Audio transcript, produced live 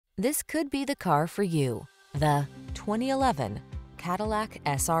This could be the car for you. The 2011 Cadillac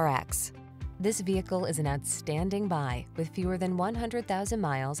SRX. This vehicle is an outstanding buy with fewer than 100,000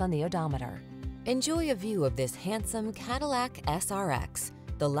 miles on the odometer. Enjoy a view of this handsome Cadillac SRX,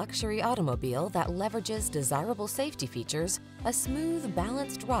 the luxury automobile that leverages desirable safety features, a smooth,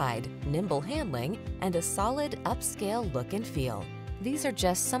 balanced ride, nimble handling, and a solid, upscale look and feel. These are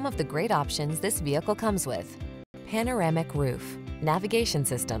just some of the great options this vehicle comes with: panoramic roof, navigation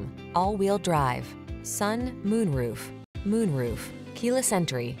system, all-wheel drive, sun moonroof, keyless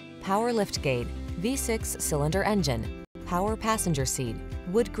entry, power liftgate, V6 cylinder engine, power passenger seat,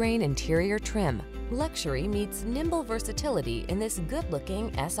 wood grain interior trim. Luxury meets nimble versatility in this good-looking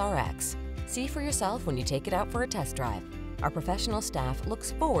SRX. See for yourself when you take it out for a test drive. Our professional staff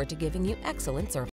looks forward to giving you excellent service.